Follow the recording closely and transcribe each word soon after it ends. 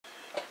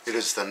It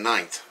is the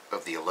 9th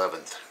of the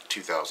 11th,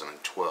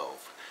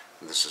 2012,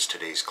 and this is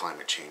today's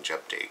climate change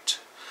update.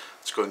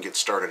 Let's go ahead and get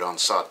started on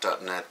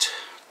SOT.net.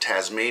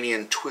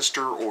 Tasmanian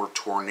twister or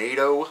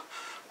tornado,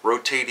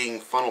 rotating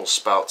funnel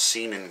spout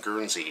seen in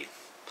Guernsey.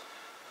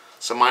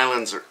 Some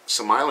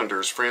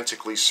islanders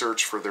frantically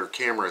searched for their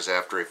cameras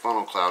after a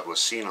funnel cloud was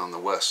seen on the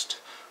west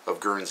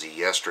of Guernsey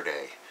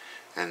yesterday.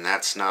 And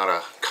that's not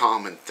a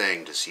common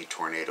thing to see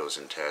tornadoes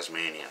in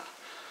Tasmania.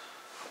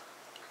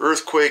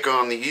 Earthquake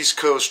on the east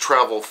coast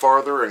travel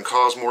farther and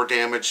cause more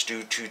damage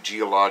due to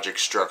geologic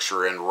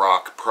structure and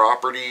rock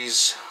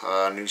properties.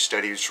 New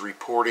studies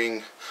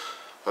reporting.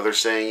 Others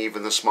saying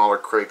even the smaller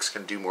quakes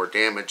can do more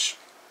damage,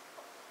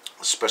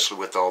 especially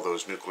with all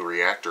those nuclear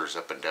reactors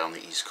up and down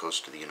the east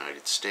coast of the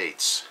United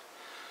States.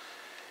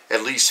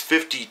 At least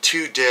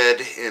 52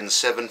 dead in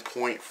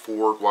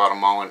 7.4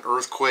 Guatemalan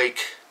earthquake.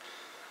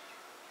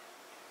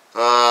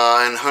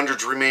 And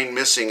hundreds remain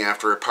missing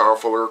after a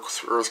powerful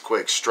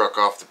earthquake struck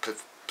off the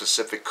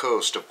Pacific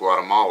coast of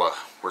Guatemala,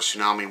 where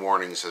tsunami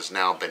warnings has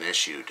now been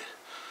issued.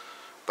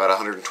 About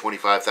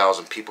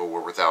 125,000 people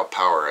were without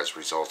power as a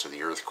result of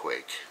the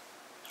earthquake.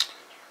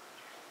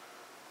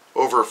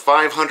 Over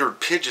 500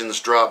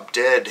 pigeons dropped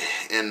dead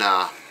in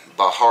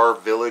Bahar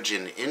village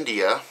in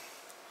India.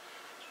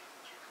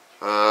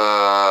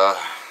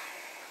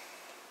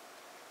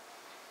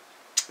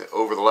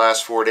 Over the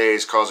last 4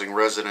 days, causing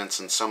residents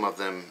and some of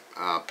them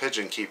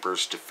pigeon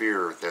keepers to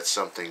fear that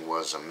something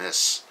was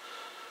amiss.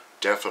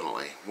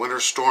 Definitely. Winter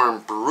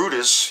storm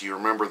Brutus, you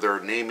remember they're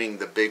naming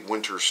the big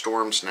winter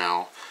storms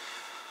now,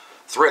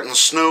 threatens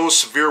snow,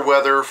 severe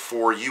weather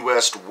for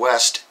U.S.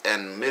 West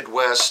and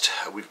Midwest.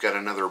 We've got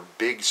another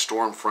big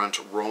storm front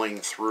rolling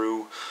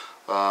through.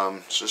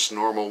 It's just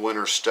normal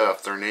winter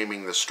stuff. They're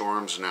naming the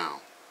storms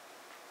now.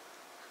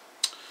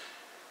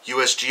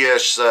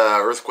 USGS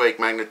earthquake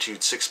magnitude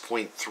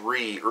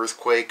 6.3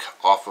 earthquake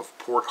off of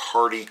Port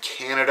Hardy,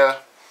 Canada.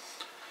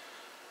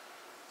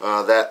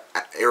 That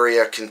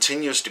area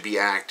continues to be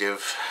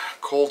active.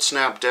 Cold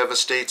snap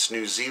devastates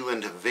New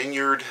Zealand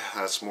vineyard.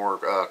 That's more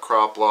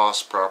crop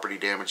loss, property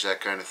damage,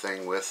 that kind of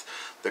thing with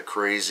the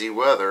crazy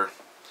weather.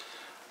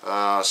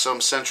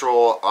 Some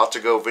central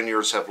Otago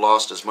vineyards have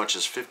lost as much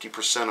as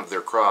 50% of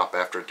their crop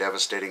after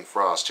devastating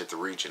frost hit the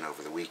region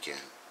over the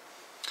weekend.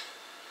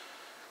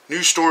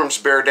 New storms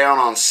bear down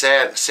on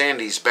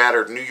Sandy's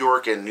battered New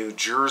York and New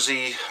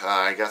Jersey.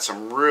 I got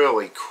some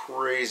really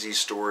crazy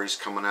stories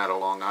coming out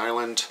of Long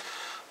Island.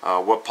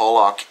 What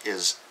Pollock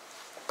is,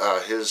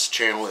 his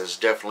channel is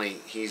definitely,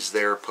 he's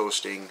there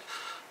posting,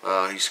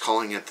 he's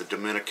calling it the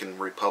Dominican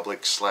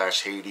Republic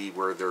 / Haiti,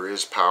 where there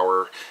is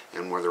power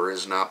and where there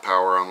is not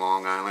power on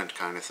Long Island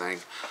kind of thing.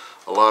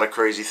 A lot of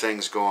crazy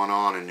things going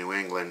on in New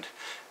England,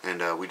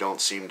 and we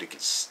don't seem to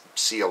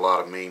see a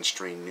lot of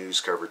mainstream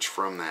news coverage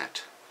from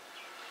that.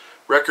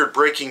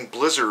 Record-breaking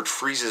blizzard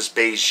freezes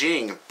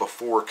Beijing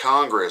before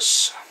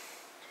Congress.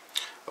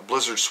 A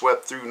blizzard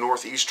swept through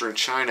northeastern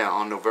China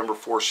on November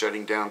 4,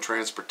 shutting down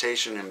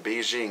transportation in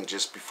Beijing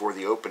just before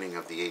the opening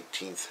of the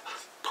 18th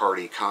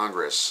Party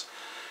Congress.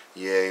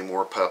 Yay,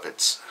 more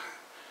puppets.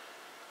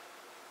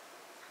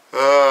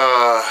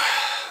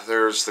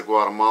 There's the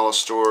Guatemala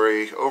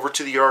story. Over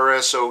to the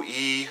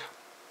RSOE.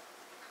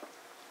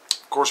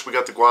 Of course, we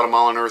got the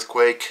Guatemalan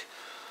earthquake.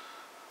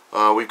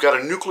 We've got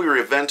a nuclear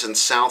event in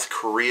South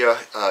Korea.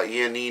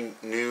 E&E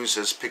News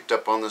has picked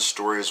up on this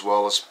story as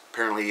well. As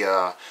apparently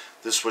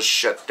this was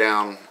shut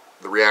down.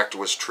 The reactor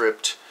was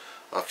tripped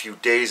a few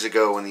days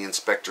ago when the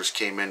inspectors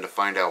came in to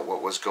find out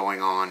what was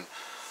going on.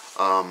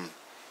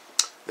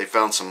 They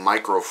found some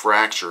micro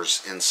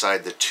fractures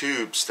inside the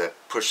tubes that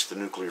pushed the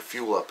nuclear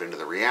fuel up into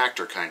the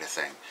reactor kind of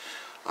thing.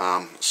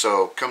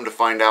 So come to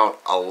find out,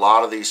 a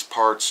lot of these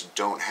parts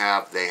don't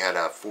have, they had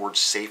forged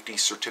safety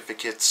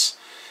certificates.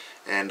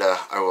 And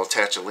I will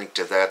attach a link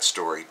to that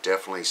story.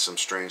 Definitely some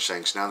strange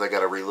things. Now they got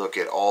to relook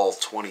at all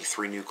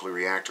 23 nuclear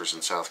reactors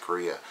in South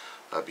Korea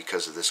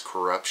because of this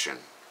corruption.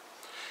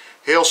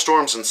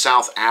 Hailstorms in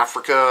South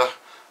Africa,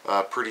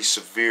 pretty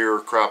severe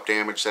crop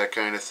damage, that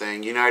kind of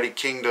thing. United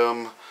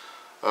Kingdom,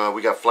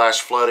 we got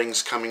flash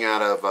floodings coming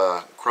out of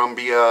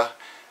Crumbia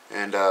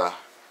and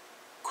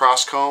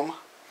Crosscombe.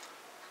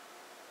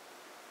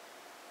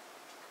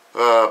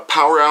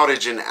 Power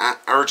outage in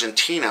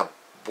Argentina.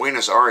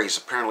 Buenos Aires,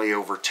 apparently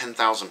over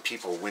 10,000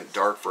 people went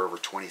dark for over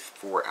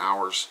 24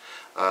 hours.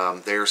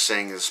 They're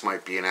saying this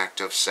might be an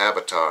act of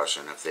sabotage,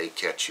 and if they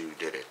catch you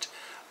did it,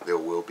 there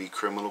will be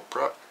criminal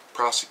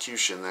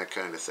prosecution, that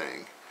kind of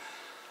thing.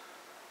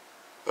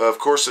 Of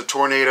course, a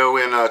tornado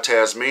in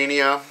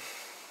Tasmania.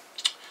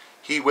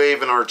 Heat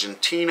wave in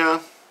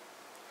Argentina.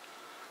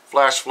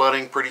 Flash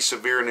flooding, pretty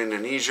severe in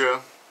Indonesia.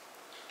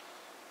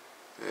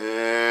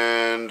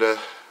 And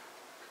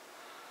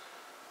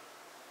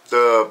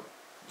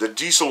the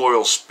diesel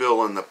oil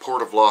spill in the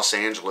port of Los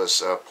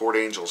Angeles, Port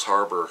Angeles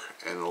Harbor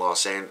in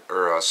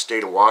the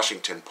state of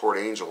Washington, Port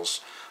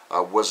Angeles,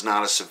 was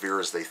not as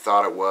severe as they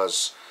thought it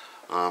was.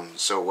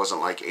 So it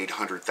wasn't like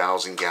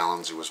 800,000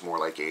 gallons, it was more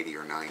like 80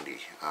 or 90.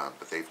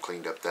 But they've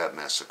cleaned up that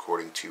mess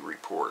according to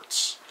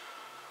reports.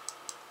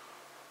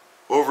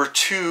 Over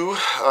to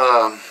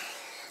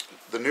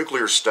the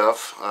nuclear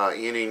stuff,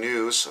 E&E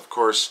News, of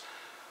course.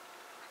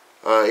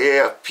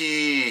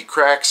 AFP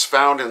cracks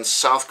found in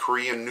South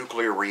Korean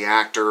nuclear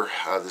reactor.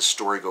 This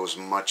story goes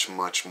much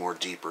more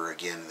deeper.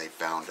 Again, they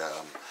found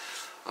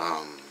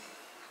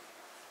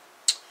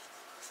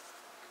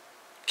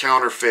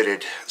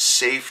counterfeited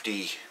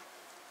safety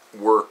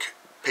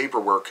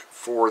paperwork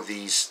for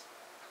these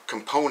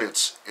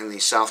components in the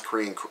South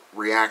Korean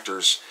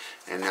reactors,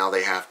 and now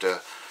they have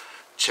to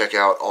check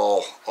out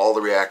all the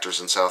reactors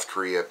in South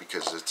Korea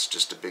because it's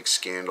just a big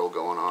scandal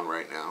going on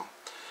right now.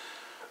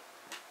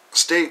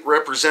 State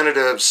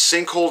Representative's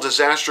sinkhole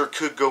disaster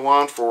could go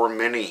on for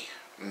many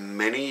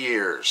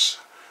years.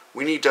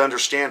 We need to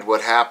understand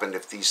what happened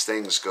if these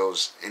things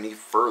goes any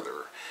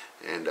further,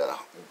 and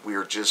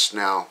we're just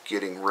now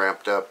getting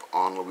wrapped up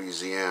on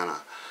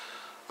Louisiana.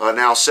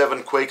 Now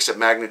 7 quakes at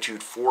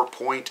magnitude 4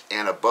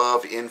 and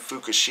above in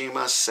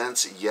Fukushima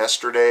since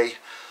yesterday.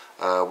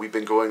 We've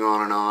been going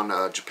on and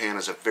on. Japan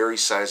is a very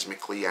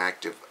seismically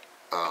active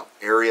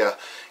area.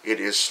 It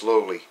is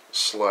slowly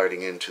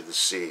sliding into the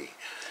sea.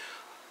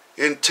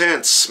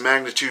 Intense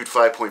magnitude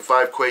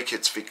 5.5 quake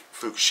hits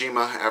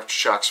Fukushima.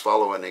 Aftershocks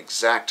follow an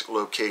exact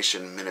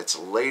location minutes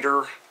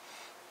later.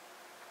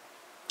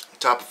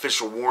 Top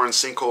official warns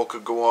sinkhole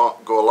could go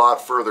a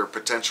lot further.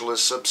 Potential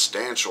is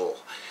substantial.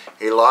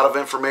 A lot of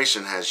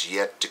information has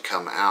yet to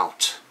come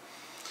out.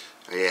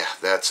 Yeah,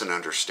 that's an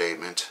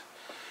understatement.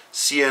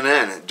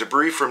 CNN,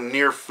 debris from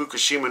near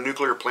Fukushima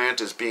nuclear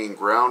plant is being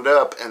ground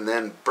up and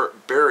then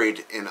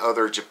buried in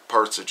other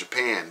parts of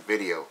Japan.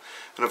 Video.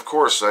 And of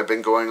course, I've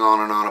been going on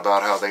and on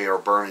about how they are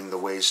burning the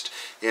waste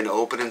in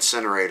open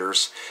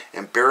incinerators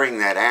and burying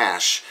that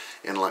ash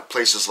in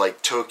places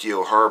like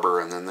Tokyo Harbor,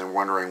 and then they're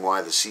wondering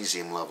why the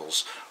cesium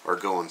levels are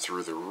going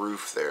through the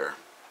roof there.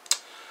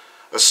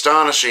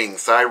 Astonishing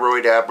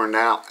thyroid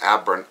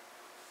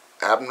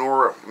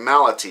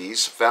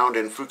abnormalities found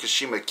in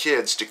Fukushima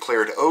kids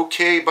declared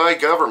okay by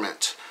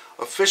government.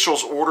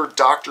 Officials ordered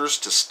doctors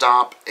to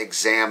stop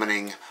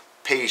examining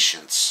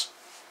patients.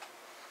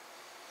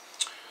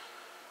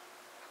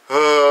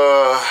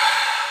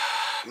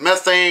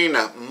 Methane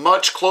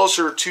much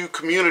closer to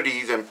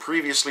community than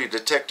previously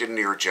detected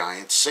near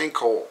giant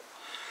sinkhole.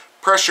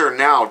 Pressure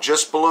now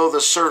just below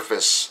the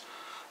surface.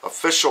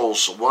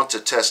 Officials want to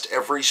test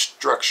every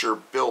structure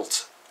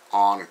built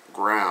on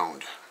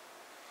ground.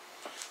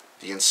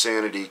 The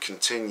insanity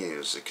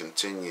continues. It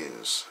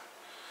continues.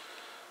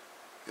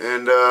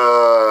 And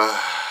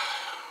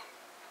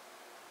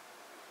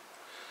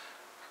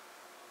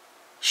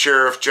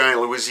Sheriff,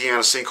 giant Louisiana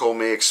sinkhole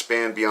may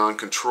expand beyond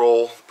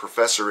control.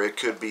 Professor, it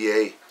could be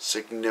a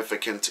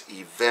significant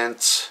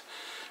event.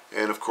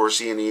 And of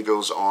course, E&E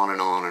goes on and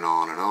on and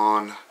on and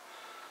on.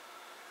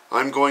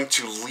 I'm going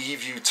to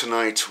leave you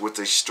tonight with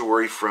a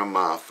story from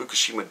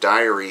Fukushima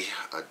Diary,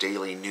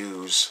 Daily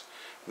News.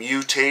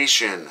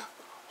 Mutation.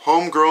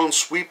 Homegrown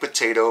sweet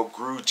potato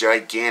grew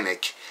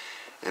gigantic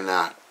in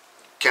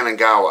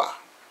Kanagawa.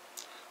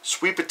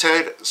 Sweet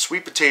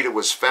potato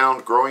was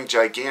found growing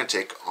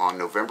gigantic on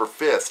November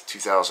 5th,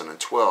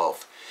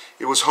 2012.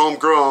 It was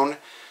homegrown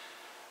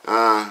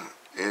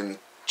in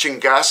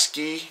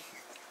Chingasaki,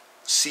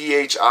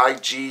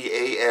 Chigasaki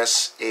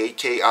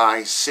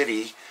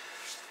city.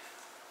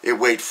 It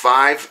weighed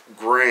 5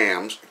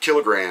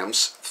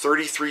 kilograms,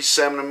 33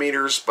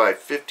 centimeters by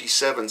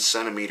 57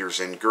 centimeters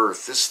in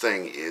girth. This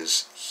thing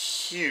is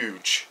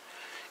huge.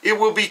 It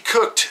will be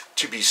cooked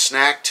to be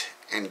snacked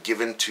and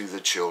given to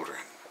the children.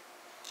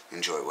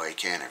 Enjoy while you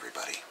can,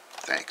 everybody.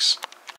 Thanks.